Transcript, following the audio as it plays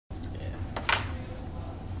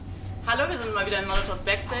Hallo, wir sind mal wieder in Molotov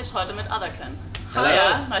Backstage, heute mit Otherkin. Hello.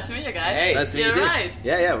 Hiya, nice to meet you guys. Hey, nice to meet you too. Right.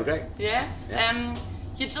 Yeah, we're great. Yeah?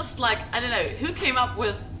 You just like, I don't know, who came up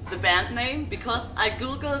with the band name? Because I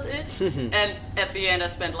googled it and at the end I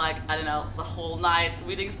spent like, I don't know, the whole night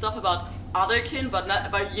reading stuff about Otherkin, but not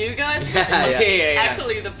about you guys.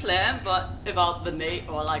 Actually the plan, but about the name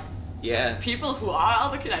or like people who are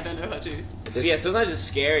Otherkin, I don't know how to. Yeah, sometimes it's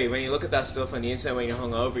scary when you look at that stuff on the internet when you're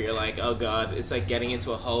hungover. You're like, oh god, it's like getting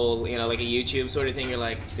into a hole, you know, like a YouTube sort of thing. You're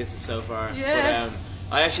like, this is so far. Yeah.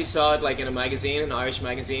 But, I actually saw it like in a magazine, an Irish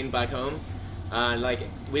magazine back home, and like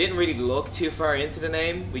we didn't really look too far into the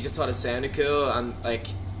name. We just thought it sounded cool and like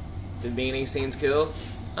the meaning seemed cool.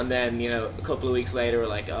 And then, you know, a couple of weeks later, we're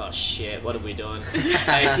like, oh shit, what have we done?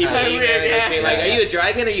 Like, people emailing us being like, are you a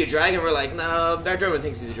dragon? Are you a dragon? We're like, no, our drummer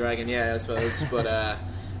thinks he's a dragon, yeah, I suppose. But,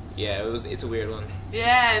 yeah, it's a weird one.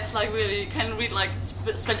 Yeah, it's like really, you can read like,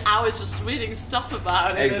 spend hours just reading stuff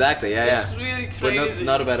about it. Exactly, It's really crazy. But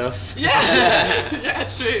not about us. Yeah, yeah,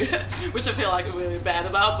 true. Which I feel like really bad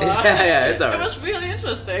about, but it's alright. It was really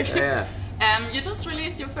interesting. Yeah. You just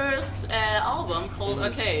released your first album called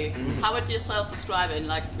Okay. How would you self-describe it in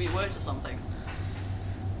like 3 words or something?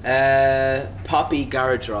 Poppy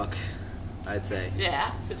garage rock, I'd say.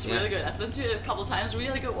 Yeah, it's really good. I've listened to it a couple of times.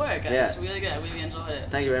 Really good work. And it's really good. I really enjoyed it.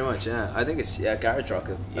 Thank you very much. Yeah, I think it's garage rock.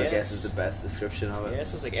 I guess is the best description of it. Yeah,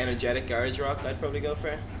 so it's like energetic garage rock. I'd probably go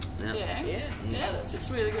for. Yeah, it's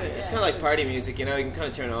really good. It's kind of like party music. You know, you can kind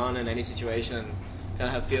of turn it on in any situation and kind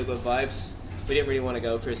of have feel-good vibes. We didn't really want to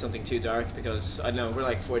go for something too dark because, I don't know, we're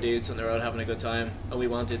like 4 dudes on the road having a good time and we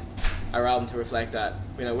wanted our album to reflect that.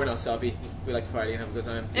 You know, we're not soppy. We like to party and have a good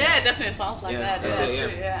time. Yeah, it definitely sounds like that. That's it,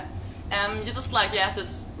 true, you just like, you have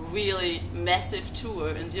this really massive tour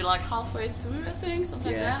and you're like halfway through, I think,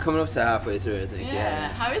 something like that. Coming up to halfway through, I think. Yeah.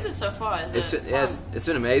 How is it so far? It's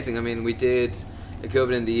been amazing. I mean, we did a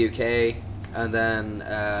couple in the UK and then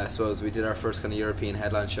I suppose we did our first kind of European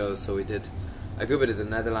headline shows, so we did a good bit of the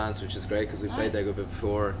Netherlands, which is great because we played there a good bit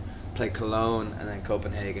before, played Cologne and then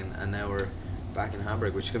Copenhagen, and now we're back in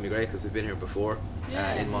Hamburg, which is going to be great because we've been here before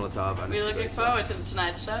in Molotov. And we're looking forward to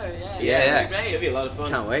tonight's show. Yeah. Great. Should be a lot of fun.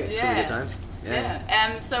 Can't wait. It's going to be good times.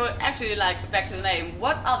 So actually, like, back to the name,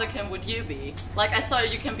 what Otherkin would you be? Like, I saw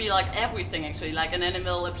you can be like everything actually, like an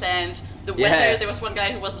animal, a plant, the weather. There was one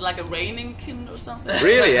guy who was like a raining-kin or something.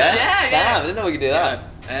 Really? Yeah. Yeah. I didn't know we could do that.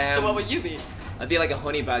 So what would you be? I'd be like a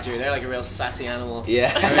honey badger. They're like a real sassy animal.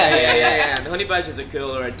 Yeah. The honey badgers are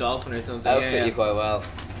cool, or a dolphin or something. That would fit you quite well.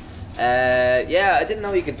 I didn't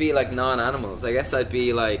know you could be like non-animals. I guess I'd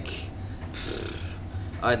be like,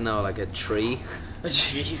 I don't know, like a tree.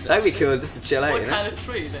 Jesus. That'd be cool, just to chill out. What kind of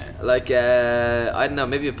tree then? Like, I don't know,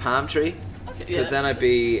 maybe a palm tree. Because then I'd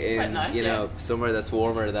be in, you know, somewhere that's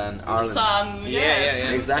warmer than Ireland. Sun,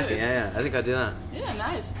 Exactly, I think I'd do that. Yeah,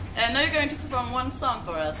 nice. And now you're going to perform one song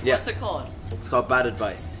for us. Yeah. What's it called? It's called Bad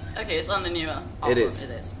Advice. Okay, it's on the new album. It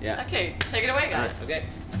is. Yeah. Okay, take it away, guys. Right. Okay.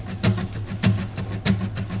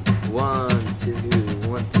 1, 2,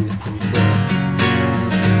 1, 2, 3, 4.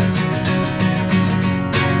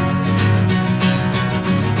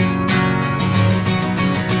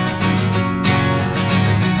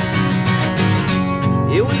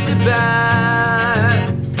 It was about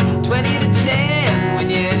 20 to 10 when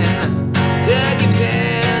you took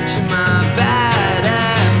advantage of my bad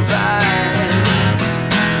advice.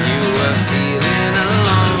 You were feeling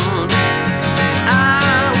alone. I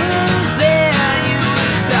was there. You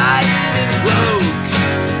were tired and broke.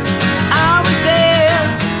 I was there.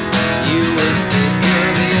 You were sick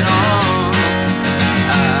of it all.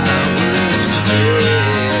 I was there.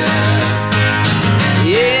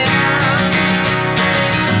 Yeah.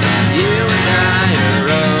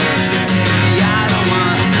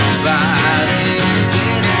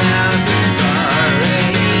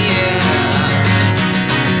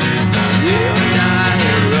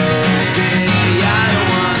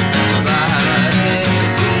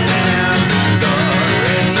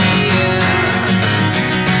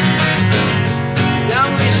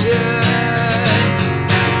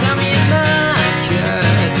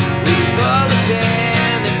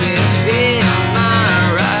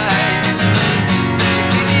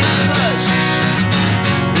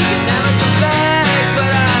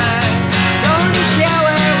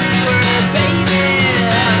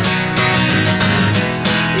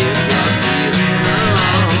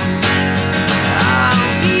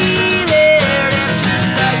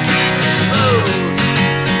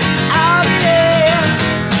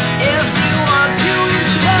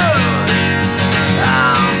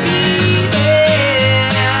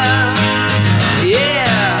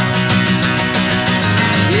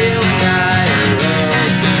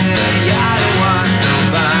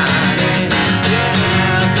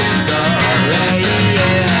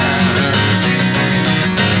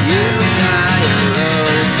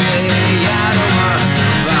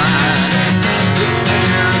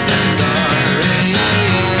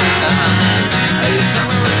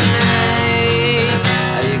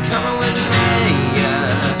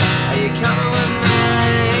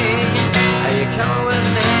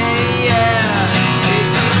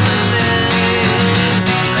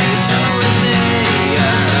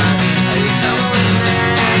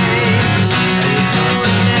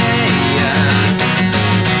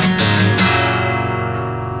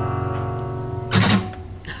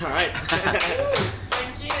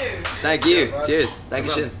 Thank you. Yeah, Cheers.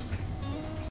 Dankeschön.